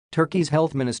Turkey's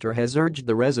health minister has urged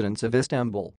the residents of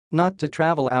Istanbul not to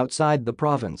travel outside the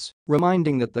province,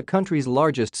 reminding that the country's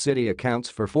largest city accounts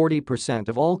for 40%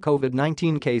 of all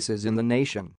COVID-19 cases in the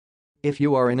nation. If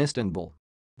you are in Istanbul,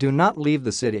 do not leave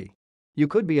the city. You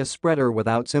could be a spreader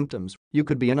without symptoms, you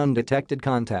could be an undetected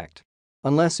contact.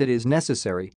 Unless it is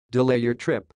necessary, delay your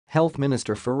trip, Health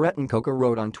Minister Fahrettin Koca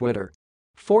wrote on Twitter.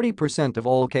 40% of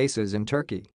all cases in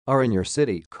Turkey are in your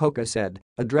city, Koca said,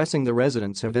 addressing the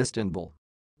residents of Istanbul.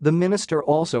 The minister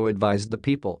also advised the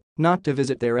people not to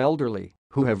visit their elderly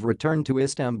who have returned to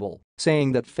Istanbul,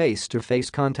 saying that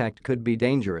face-to-face contact could be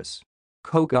dangerous.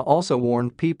 Koca also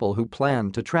warned people who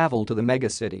plan to travel to the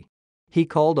megacity. He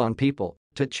called on people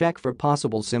to check for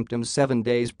possible symptoms 7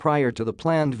 days prior to the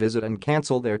planned visit and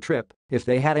cancel their trip if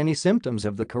they had any symptoms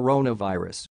of the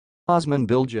coronavirus. Osman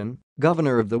Bilgin,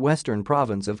 governor of the western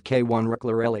province of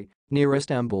Kırklareli, near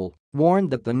Istanbul,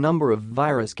 warned that the number of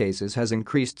virus cases has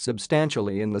increased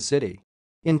substantially in the city.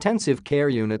 Intensive care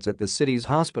units at the city's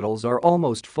hospitals are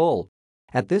almost full.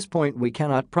 At this point, we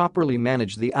cannot properly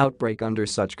manage the outbreak under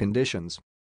such conditions.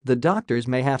 The doctors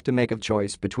may have to make a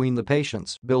choice between the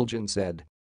patients, Bilgin said.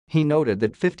 He noted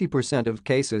that 50% of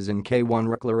cases in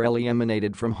Kırklareli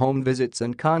emanated from home visits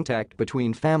and contact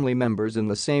between family members in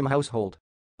the same household.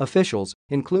 Officials,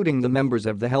 including the members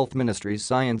of the Health Ministry's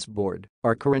Science Board,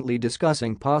 are currently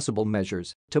discussing possible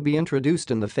measures to be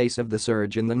introduced in the face of the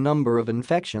surge in the number of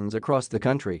infections across the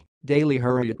country, Daily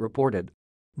Hurriyet reported.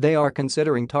 They are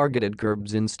considering targeted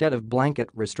curbs instead of blanket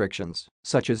restrictions,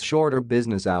 such as shorter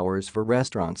business hours for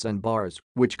restaurants and bars,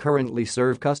 which currently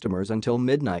serve customers until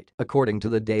midnight, according to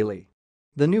the Daily.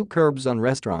 The new curbs on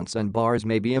restaurants and bars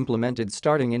may be implemented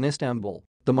starting in Istanbul,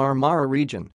 the Marmara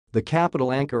region, the capital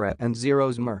Ankara, and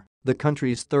Izmir, the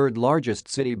country's third-largest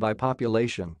city by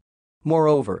population.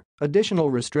 Moreover, additional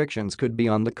restrictions could be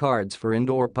on the cards for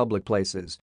indoor public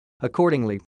places.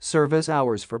 Accordingly, service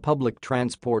hours for public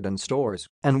transport and stores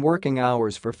and working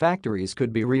hours for factories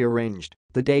could be rearranged,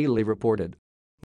 the Daily reported.